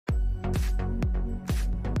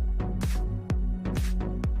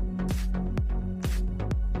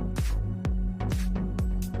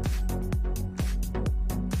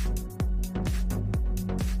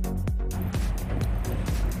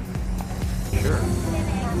sure.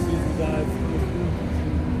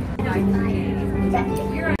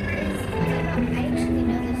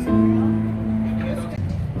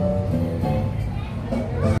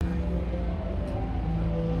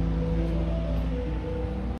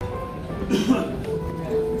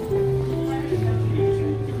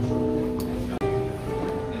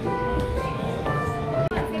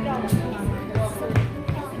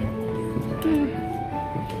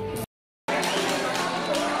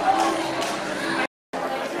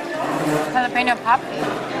 Jalapeno pop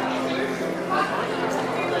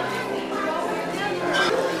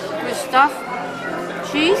with stuffed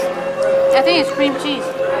cheese. I think it's cream cheese.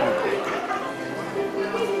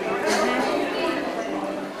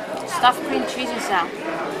 Stuffed cream cheese inside.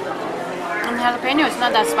 And jalapeno is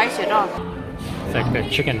not that spicy at all. It's like the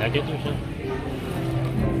chicken nuggets or something.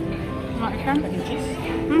 Want some?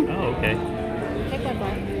 Oh, okay. Take that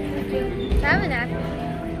bite. Have an apple.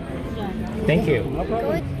 Thank you.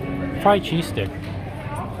 Good. Fried cheese stick.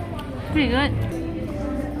 Pretty good.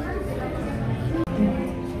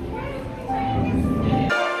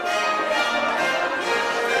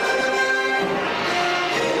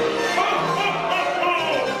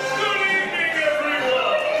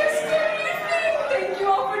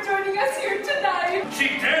 She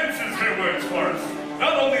dances her words for us,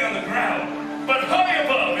 not only on the ground, but high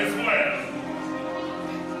above as well.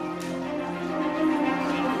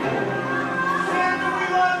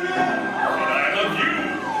 But I love you.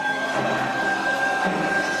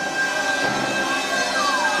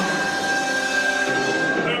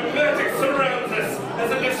 Her magic surrounds us as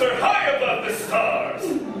it lifts her high above the stars.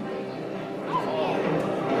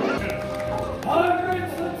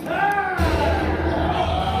 Hundreds of times.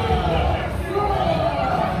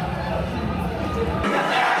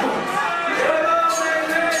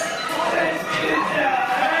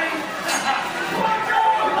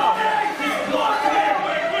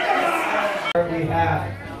 We have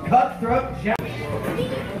Cutthroat Jack.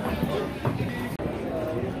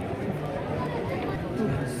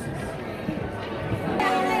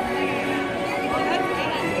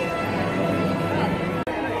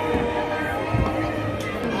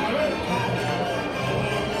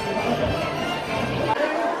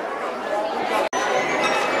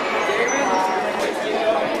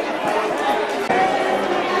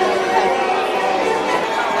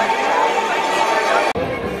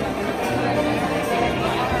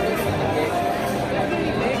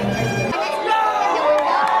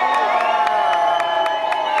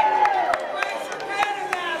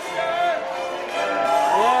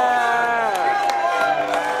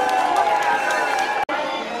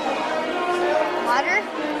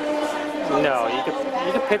 No, you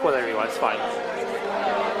can pick whatever you want. It's fine. It's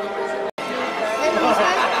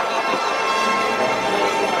like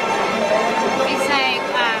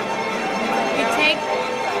you take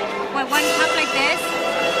one cup like this.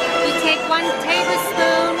 You take 1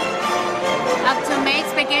 tablespoon of tomato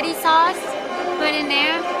spaghetti sauce, put in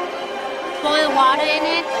there, boil water in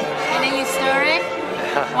it, and then you stir it.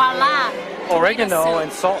 Voila! Oregano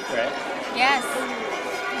and salt, right? Yes.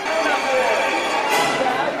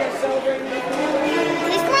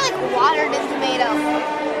 Tastes more like water than tomato.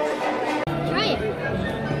 Try it.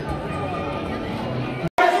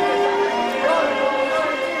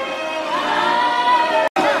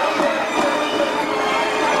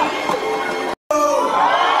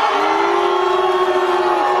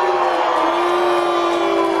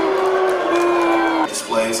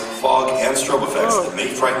 Displays fog and strobe effects that may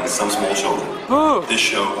frighten some small children. This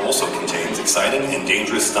show also contains exciting and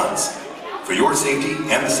dangerous stunts. For your safety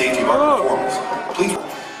and the safety of our performers, please.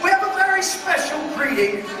 We have a very special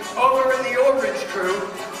greeting over in the Orange Crew.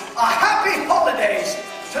 A happy holidays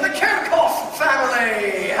to the Kirchhoff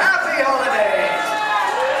family. Happy holidays.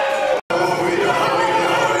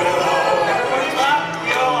 Everyone clap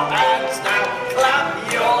your hands now.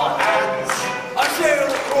 Clap your hands. I sail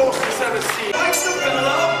across the seven seas. Like the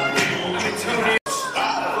pillow. And Tony.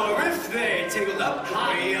 For if they tingle up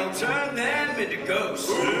high, I'll turn them into ghosts.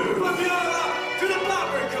 From Europe to the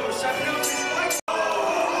Barbary Coast, I've known these like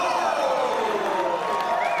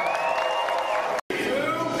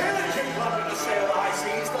pillaging club in the sail high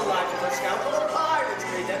seas, the life of a scout, for the pirates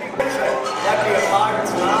made them that'd be a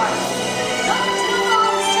pirate's life.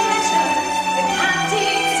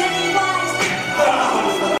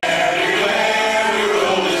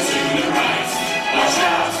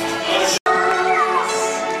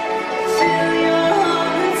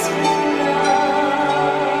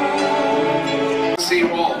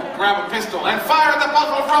 Seawall, grab a pistol and fire the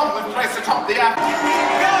bottle of rum and place atop the act. Go!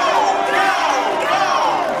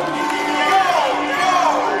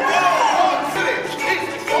 Village,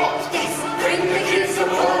 east,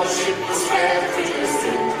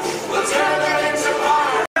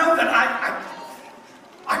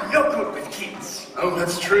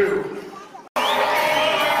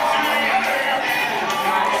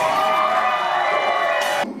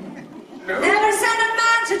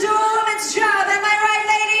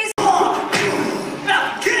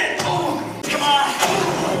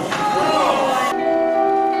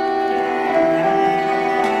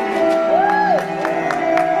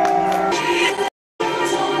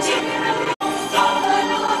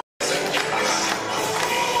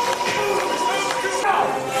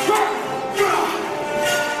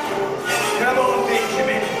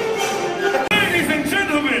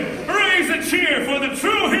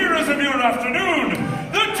 Good afternoon,